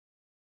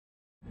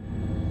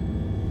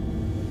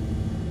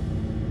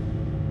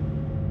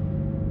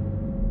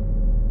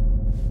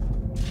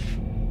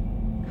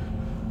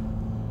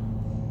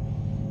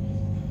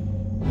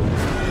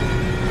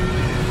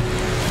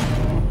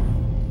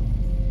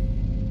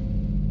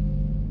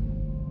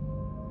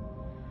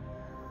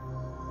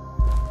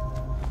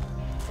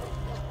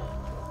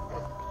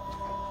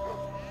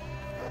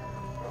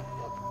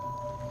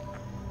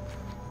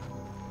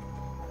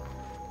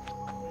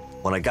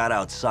When I got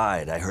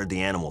outside, I heard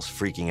the animals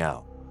freaking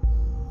out.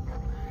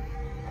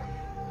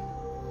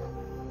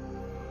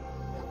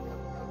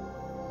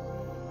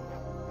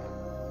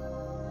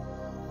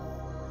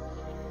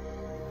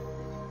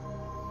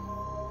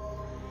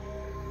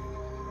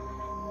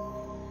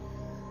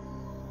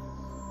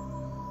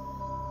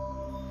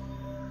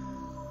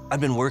 I'd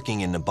been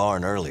working in the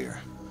barn earlier.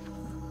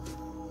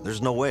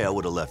 There's no way I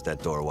would have left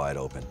that door wide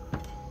open.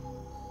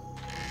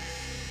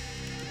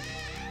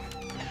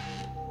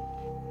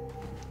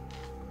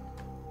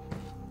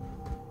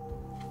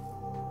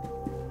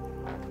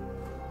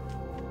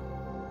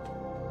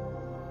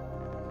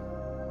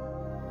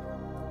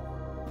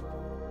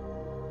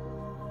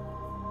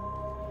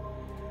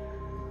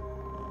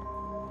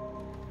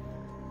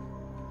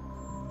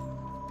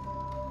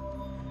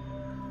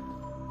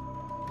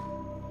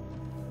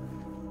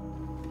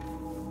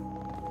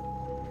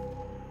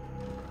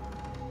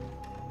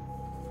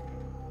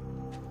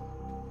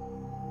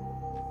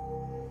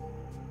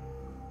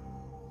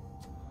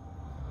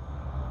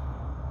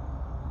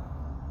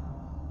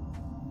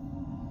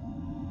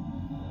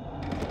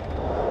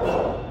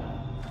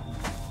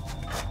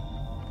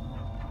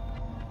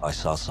 I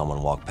saw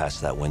someone walk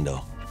past that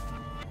window,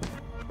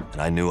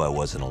 and I knew I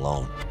wasn't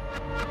alone.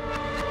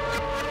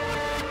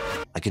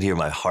 I could hear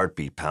my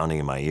heartbeat pounding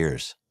in my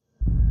ears.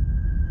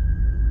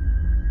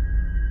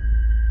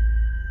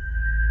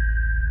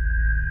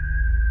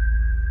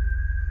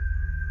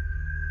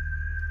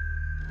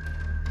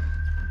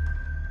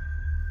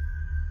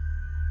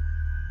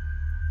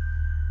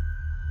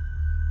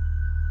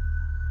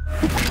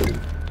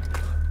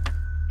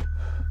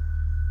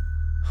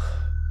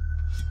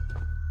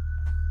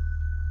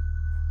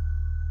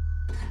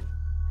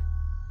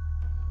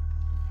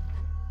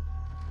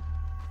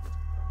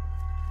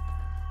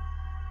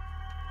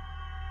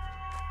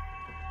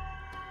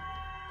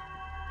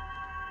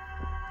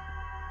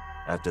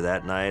 After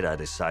that night, I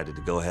decided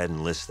to go ahead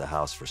and list the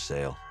house for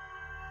sale.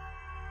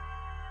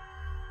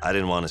 I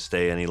didn't want to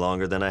stay any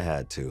longer than I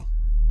had to.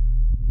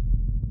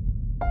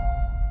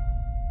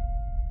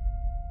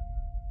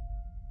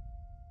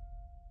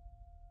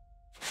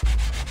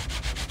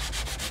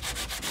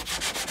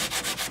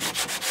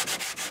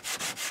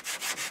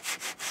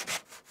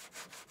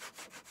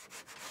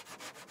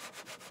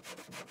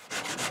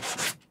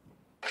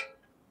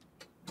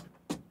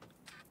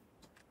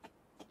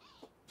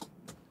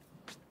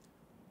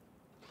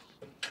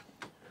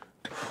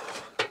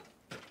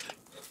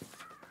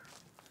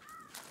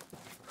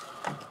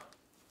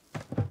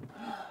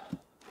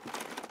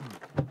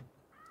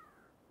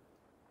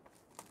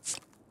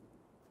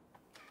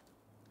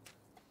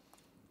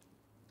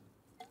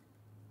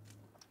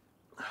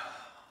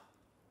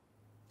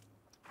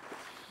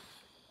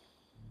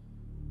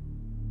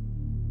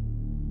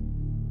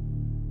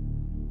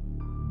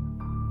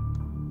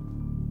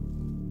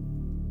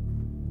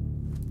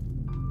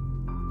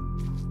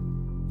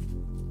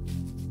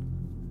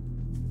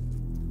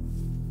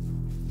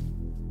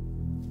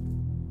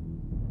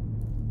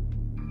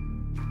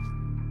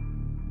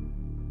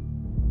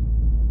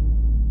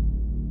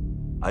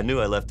 I knew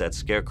I left that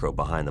scarecrow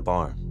behind the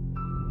barn.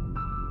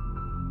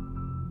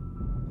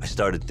 I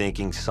started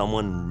thinking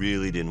someone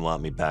really didn't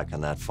want me back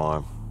on that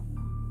farm.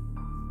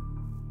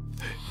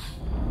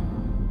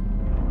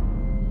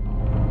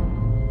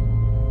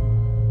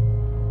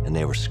 And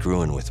they were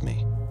screwing with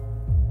me.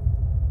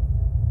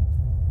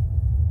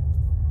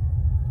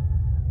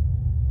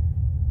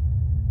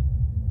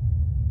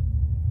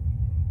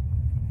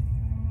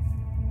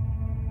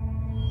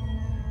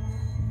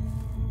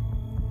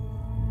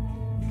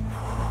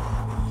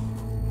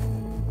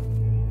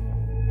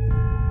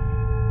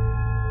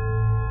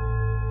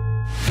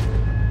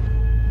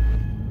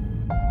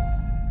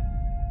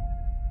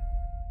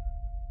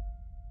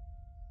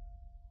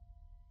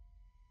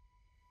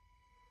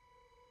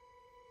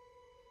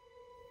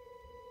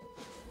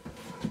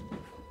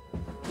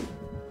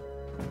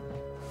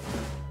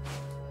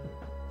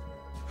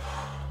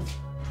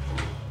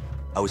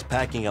 I was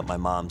packing up my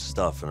mom's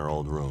stuff in her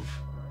old room.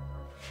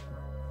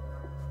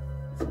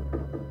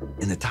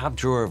 In the top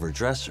drawer of her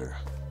dresser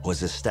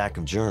was a stack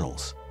of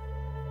journals.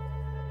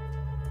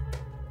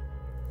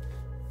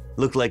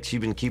 Looked like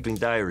she'd been keeping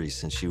diaries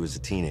since she was a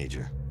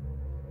teenager.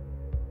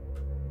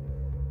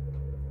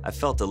 I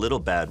felt a little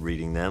bad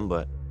reading them,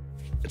 but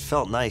it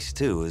felt nice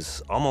too. It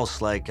was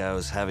almost like I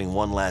was having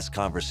one last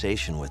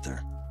conversation with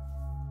her.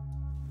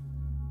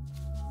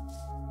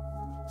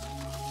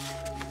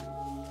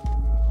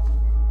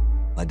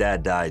 My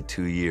dad died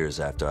 2 years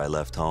after I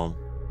left home.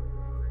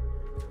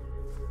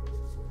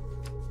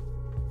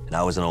 And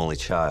I was an only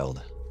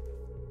child.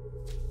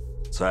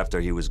 So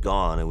after he was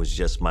gone, it was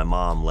just my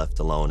mom left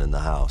alone in the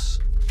house.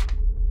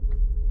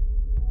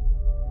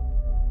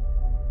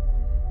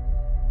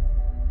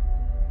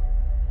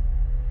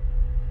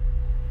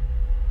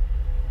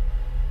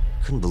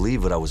 Couldn't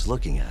believe what I was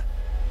looking at.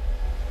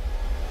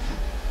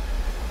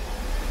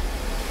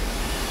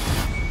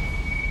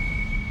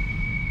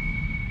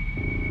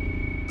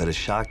 But as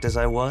shocked as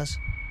I was,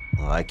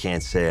 well, I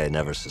can't say I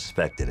never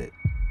suspected it.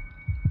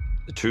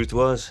 The truth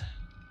was,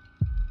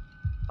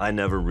 I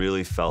never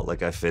really felt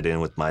like I fit in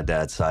with my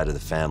dad's side of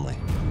the family.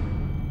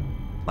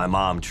 My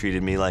mom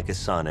treated me like a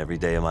son every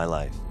day of my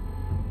life.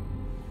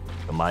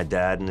 But my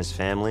dad and his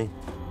family,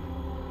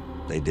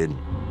 they didn't.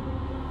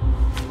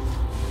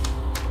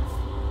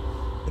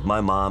 If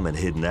my mom had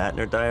hidden that in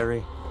her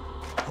diary,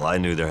 well, I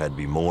knew there had to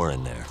be more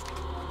in there.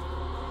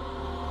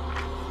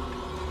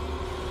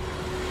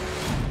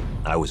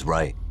 I was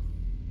right.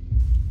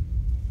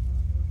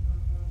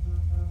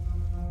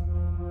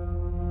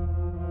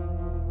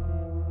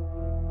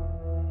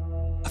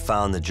 I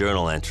found the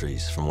journal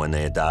entries from when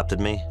they adopted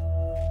me.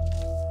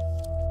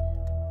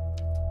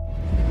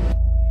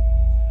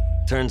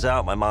 Turns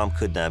out my mom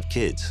couldn't have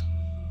kids.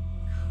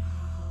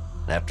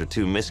 After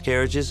 2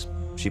 miscarriages,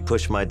 she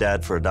pushed my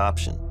dad for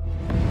adoption.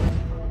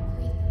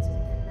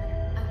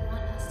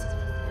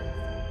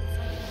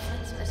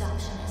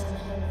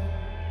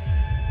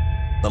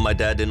 But my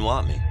dad didn't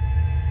want me.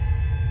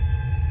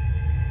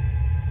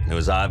 It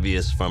was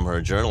obvious from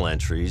her journal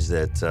entries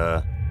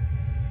that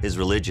his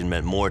religion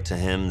meant more to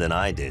him than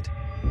I did.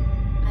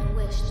 I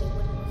wish they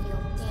wouldn't reveal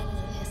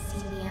Danny has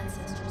seen the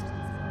ancestors.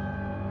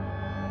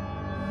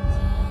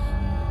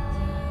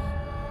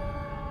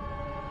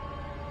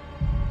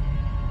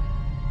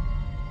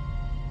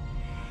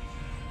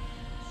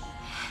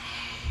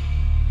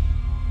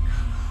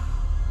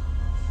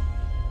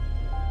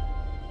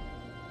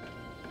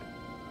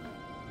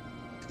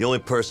 The only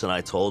person I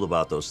told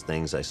about those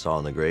things I saw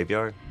in the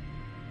graveyard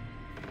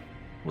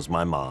was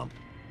my mom.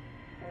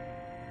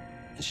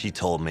 And she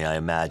told me I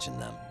imagined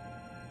them.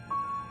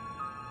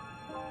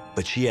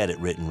 But she had it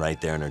written right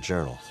there in her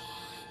journal.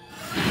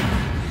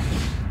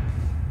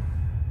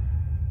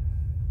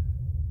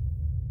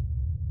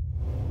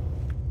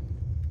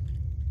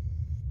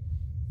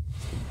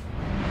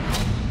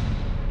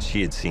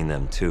 She had seen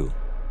them too.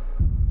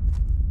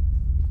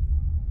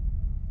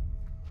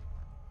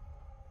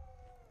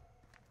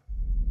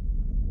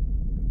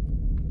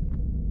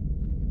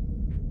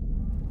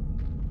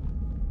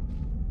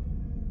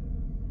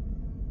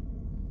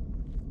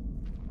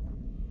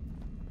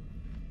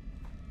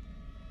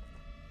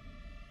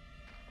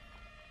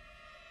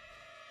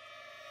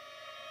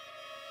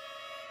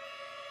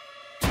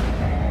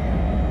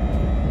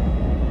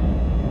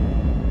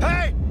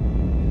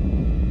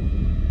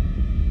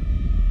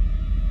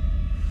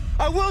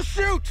 I will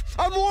shoot!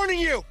 I'm warning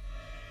you!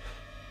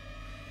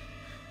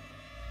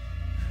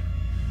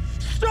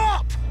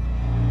 Stop!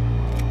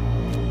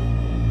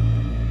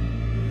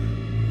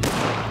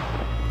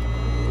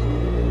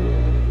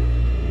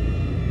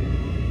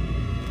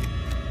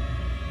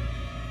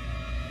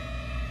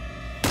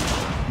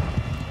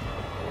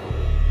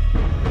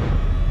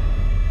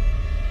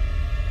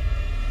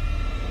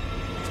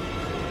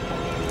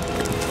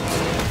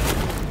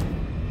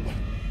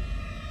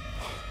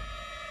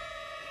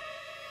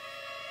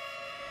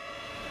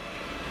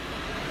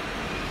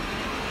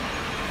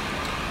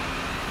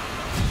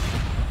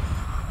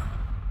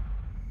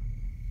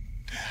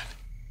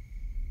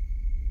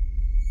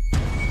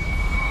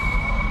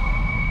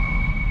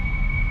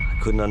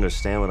 I couldn't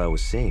understand what I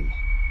was seeing.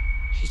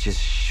 He just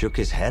shook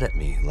his head at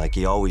me like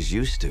he always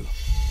used to.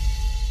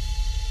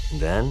 And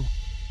then,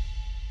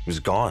 he was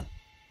gone.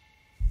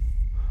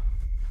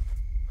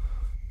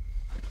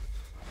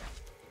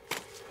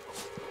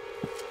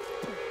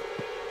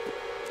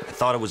 I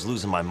thought I was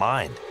losing my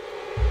mind.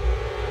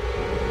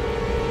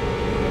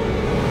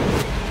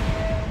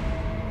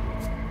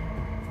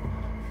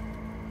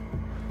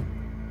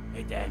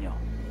 Hey, Daniel.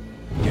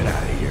 Get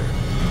out of here.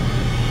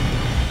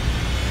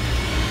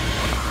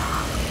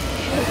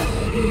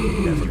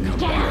 Never come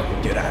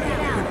back. Get out of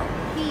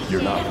here.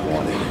 You're not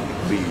wanted.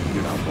 Leave.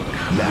 You're not wanted.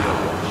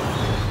 Now.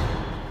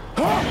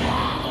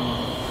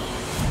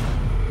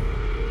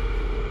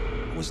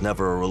 I was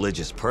never a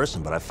religious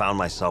person, but I found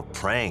myself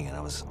praying, and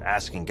I was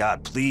asking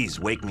God, please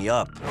wake me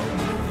up.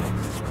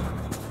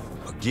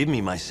 Or give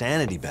me my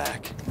sanity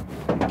back.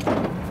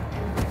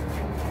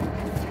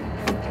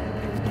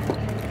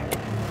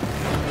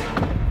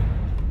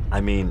 I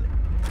mean,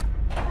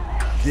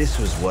 this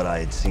was what I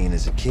had seen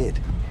as a kid.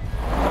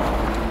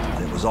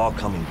 And it was all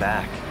coming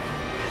back.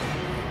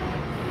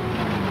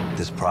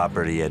 This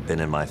property had been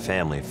in my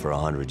family for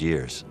 100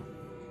 years.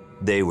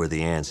 They were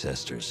the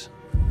ancestors.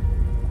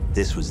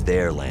 This was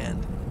their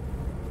land.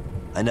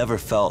 I never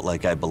felt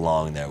like I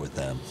belonged there with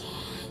them.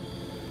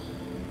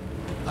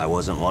 I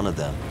wasn't one of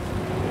them.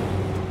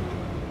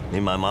 Me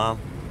and my mom,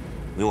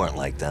 we weren't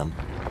like them.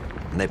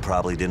 And they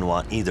probably didn't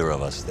want either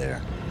of us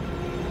there.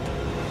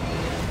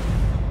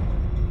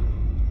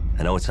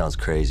 I know it sounds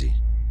crazy,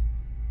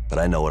 but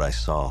I know what I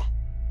saw.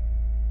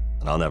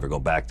 And I'll never go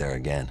back there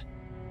again.